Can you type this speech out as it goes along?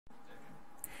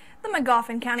The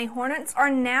Magoffin County Hornets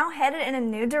are now headed in a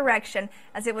new direction,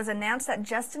 as it was announced that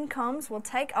Justin Combs will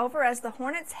take over as the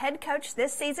Hornets head coach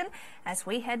this season, as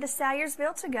we head to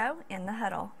Salyersville to go in the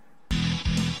Huddle.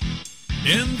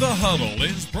 In the Huddle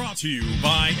is brought to you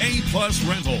by A-Plus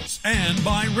Rentals and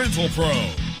by Rental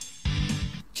Pro.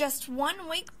 Just 1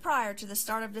 week prior to the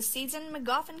start of the season,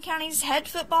 Magoffin County's head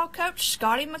football coach,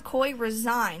 Scotty McCoy,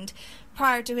 resigned.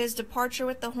 Prior to his departure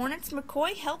with the Hornets,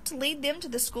 McCoy helped lead them to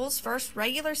the school's first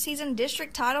regular season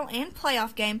district title and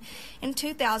playoff game in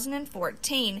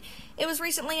 2014. It was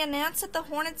recently announced that the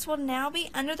Hornets will now be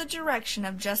under the direction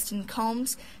of Justin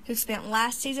Combs, who spent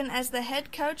last season as the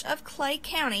head coach of Clay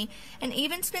County and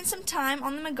even spent some time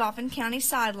on the Magoffin County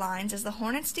sidelines as the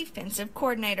Hornets defensive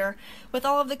coordinator. With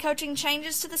all of the coaching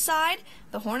changes to the side,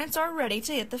 the Hornets are ready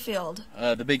to hit the field.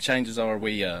 The big changes are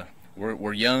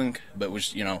we're young, but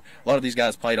a lot of these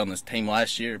guys played on this team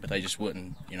last year, but they just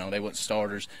wouldn't, they weren't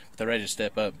starters. But they're ready to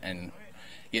step up and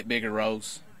get bigger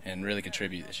roles and really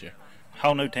contribute this year.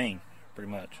 Whole new team, pretty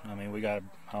much. I mean, we got a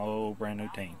whole brand new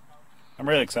team. I'm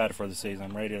really excited for the season.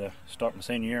 I'm ready to start my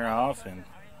senior year off, and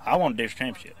I want a district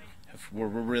championship. We're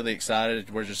really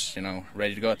excited. We're just,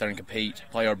 ready to go out there and compete,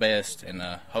 play our best, and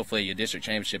hopefully a district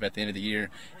championship at the end of the year,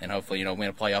 and hopefully, win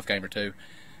a playoff game or two.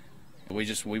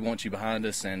 We want you behind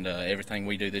us, and everything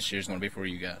we do this year is going to be for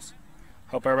you guys.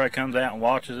 Hope everybody comes out and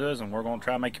watches us, and we're going to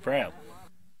try to make you proud.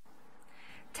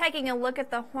 Taking a look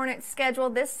at the Hornets' schedule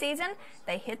this season,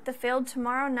 they hit the field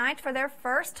tomorrow night for their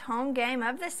first home game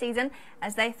of the season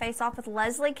as they face off with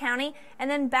Leslie County,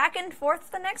 and then back and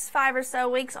forth the next 5 or so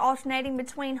weeks, alternating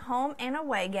between home and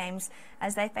away games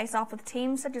as they face off with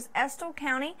teams such as Estill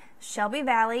County, Shelby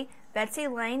Valley, Betsy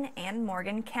Lane, and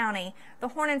Morgan County. The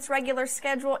Hornets' regular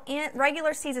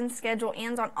season schedule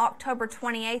ends on October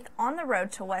 28th on the road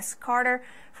to West Carter.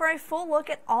 For a full look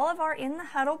at all of our In the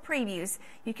Huddle previews,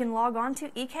 you can log on to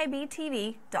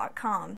ekbtv.com.